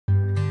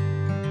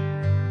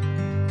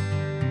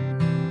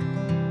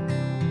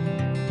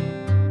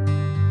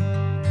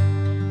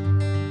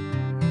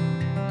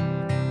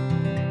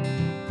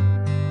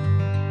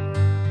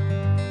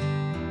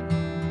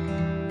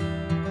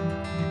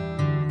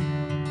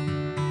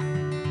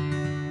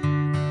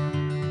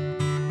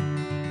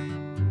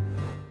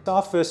So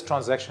our first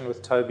transaction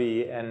with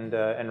Toby and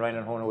Rain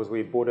and Horner was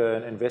we bought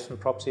an investment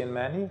property in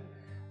Manly.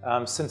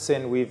 Since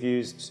then we've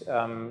used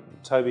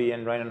Toby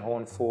and Rain and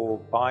Horn for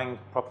buying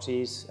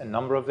properties, a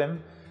number of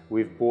them.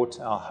 We've bought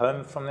our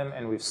home from them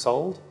and we've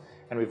sold,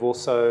 and we've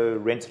also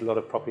rented a lot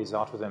of properties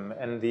out with them,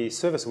 and the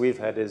service we've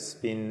had has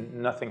been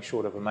nothing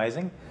short of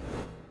amazing.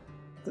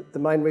 The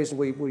main reason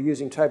we were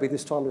using Toby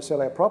this time to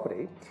sell our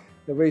property,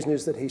 the reason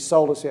is that he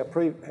sold us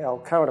our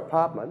current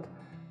apartment,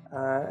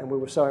 and we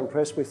were so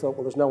impressed we thought,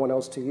 well, there's no one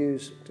else to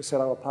use to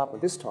sell our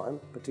apartment this time,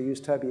 but to use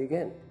Toby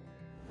again.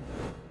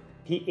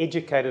 He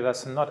educated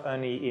us not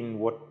only in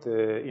what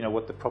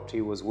the property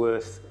was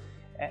worth,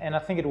 and I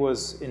think it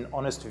was an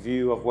honest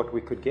view of what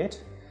we could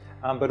get,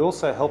 but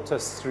also helped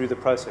us through the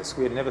process.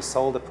 We had never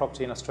sold a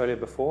property in Australia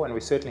before, and we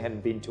certainly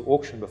hadn't been to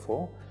auction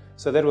before,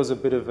 so that was a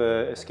bit of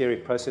a scary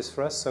process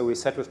for us. So we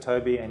sat with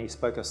Toby and he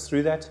spoke us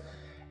through that,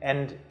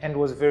 and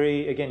was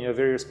very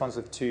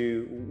responsive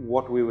to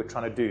what we were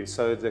trying to do.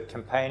 So the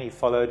campaign he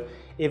followed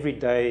every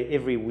day,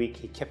 every week,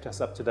 he kept us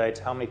up to date,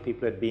 how many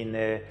people had been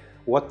there,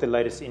 what the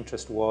latest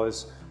interest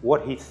was,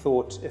 what he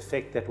thought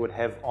effect that would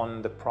have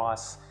on the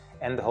price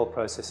and the whole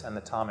process and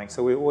the timing.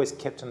 So we were always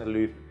kept in the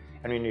loop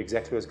and we knew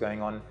exactly what was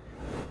going on.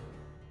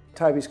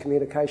 Toby's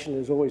communication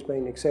has always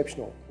been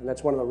exceptional, and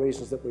that's one of the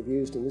reasons that we've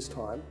used him this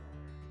time,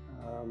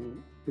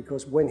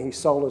 because when he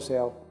sold us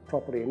our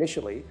property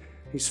initially,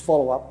 his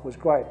follow-up was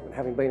great. And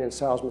having been in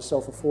sales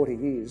myself for 40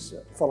 years,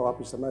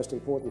 follow-up is the most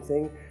important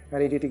thing,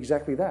 and he did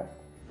exactly that.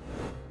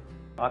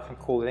 I can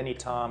call at any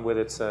time, whether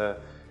it's a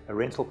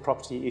rental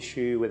property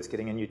issue, whether it's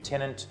getting a new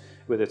tenant,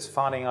 whether it's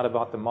finding out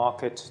about the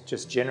market,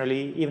 just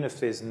generally, even if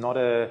there's not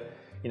a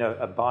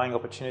buying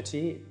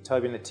opportunity.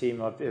 Toby and the team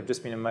have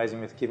just been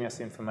amazing with giving us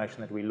the information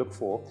that we look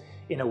for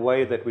in a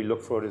way that we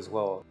look for it as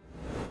well.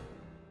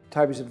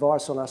 Toby's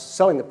advice on us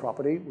selling the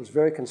property was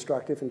very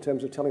constructive in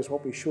terms of telling us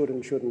what we should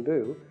and shouldn't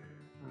do.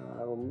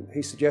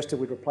 He suggested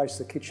we'd replace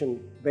the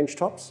kitchen bench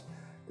tops,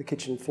 the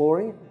kitchen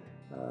flooring.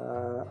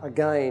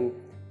 Again,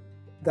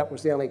 that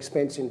was the only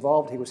expense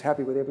involved. He was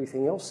happy with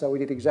everything else, so we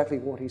did exactly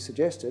what he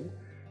suggested,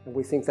 and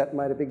we think that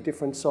made a big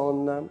difference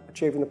on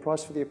achieving the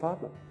price for the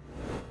apartment.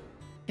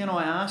 Can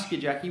I ask you,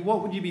 Jackie,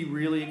 what would you be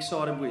really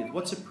excited with?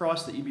 What's a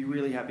price that you'd be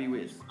really happy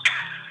with?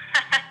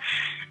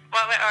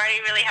 Well, we're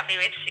already really happy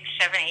with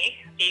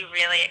 $670. Be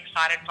really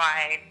excited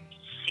by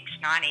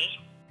 $690.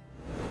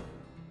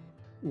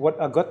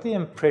 I got the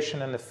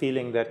impression and the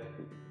feeling that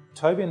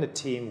Toby and the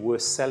team were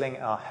selling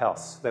our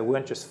house. They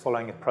weren't just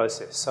following a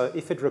process. So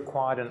if it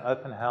required an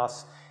open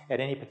house at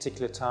any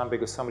particular time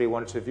because somebody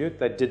wanted to view it,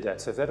 they did that.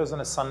 So if that was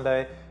on a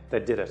Sunday, they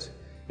did it.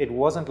 It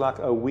wasn't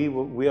like, oh,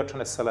 we are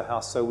trying to sell a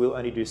house, so we'll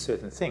only do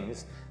certain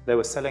things. They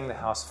were selling the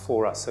house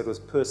for us. So it was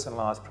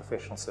personalised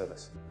professional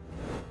service.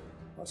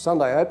 A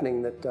Sunday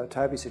opening that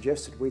Toby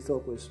suggested we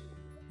thought was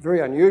very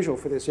unusual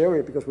for this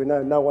area because we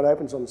know no one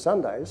opens on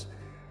Sundays,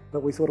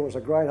 but we thought it was a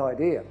great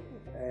idea.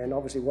 And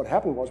obviously what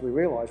happened was we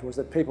realised was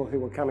that people who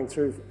were coming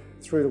through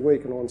the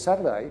week and on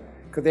Saturday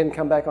could then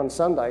come back on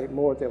Sunday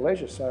more at their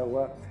leisure.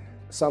 So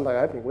Sunday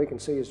opening we can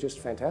see is just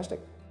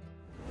fantastic.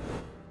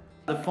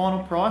 The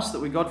final price that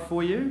we got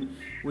for you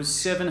was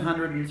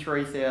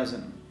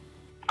 $703,000.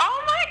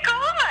 Oh my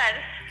God!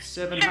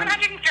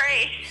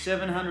 $703.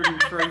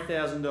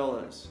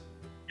 $703,000.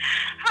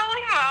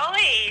 Holy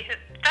moly!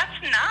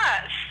 That's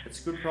nuts. It's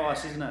a good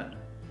price, isn't it?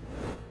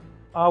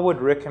 I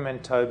would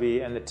recommend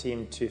Toby and the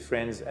team to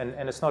friends,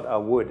 and it's not I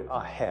would,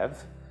 I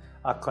have.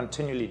 I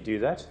continually do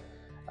that.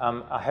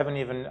 I haven't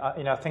even,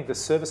 I think the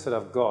service that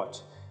I've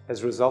got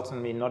has resulted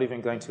in me not even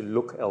going to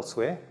look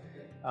elsewhere.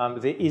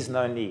 There is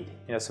no need.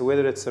 So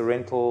whether it's a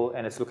rental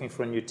and it's looking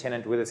for a new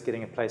tenant, whether it's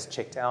getting a place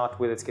checked out,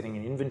 whether it's getting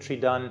an inventory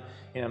done,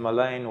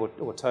 Marlene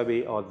or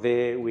Toby are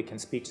there, we can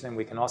speak to them,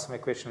 we can ask them a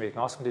question, we can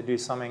ask them to do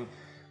something.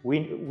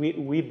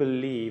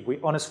 We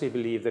honestly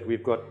believe that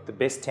we've got the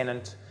best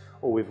tenant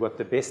or we've got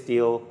the best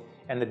deal,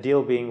 and the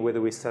deal being whether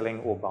we're selling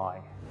or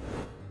buying.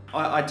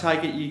 I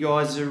take it you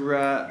guys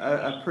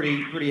are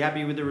pretty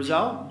happy with the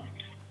result?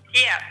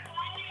 Yeah,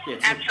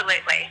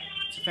 absolutely.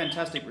 It's a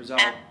fantastic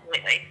result.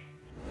 Absolutely.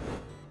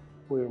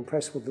 We were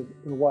impressed with the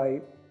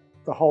way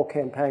the whole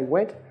campaign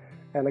went,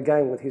 and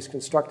again with his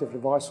constructive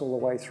advice all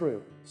the way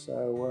through.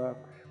 So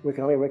we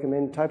can only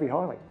recommend Toby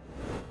highly.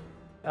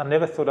 I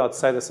never thought I'd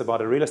say this about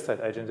a real estate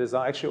agent, is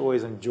I actually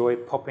always enjoy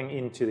popping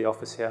into the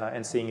office here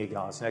and seeing you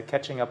guys,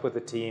 catching up with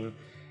the team,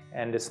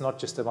 and it's not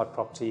just about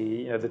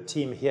property. The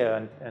team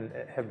here and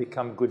have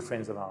become good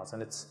friends of ours,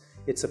 and it's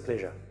a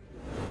pleasure.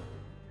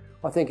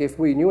 I think if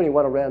we knew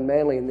anyone around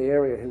Manly in the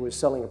area who was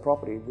selling a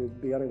property, there'd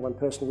be only one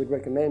person we'd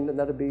recommend, and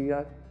that'd be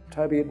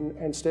Toby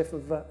and Steph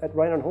at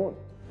Rain and Horn.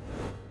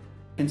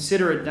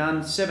 Consider it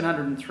done.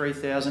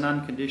 $703,000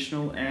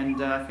 unconditional, and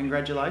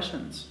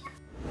congratulations.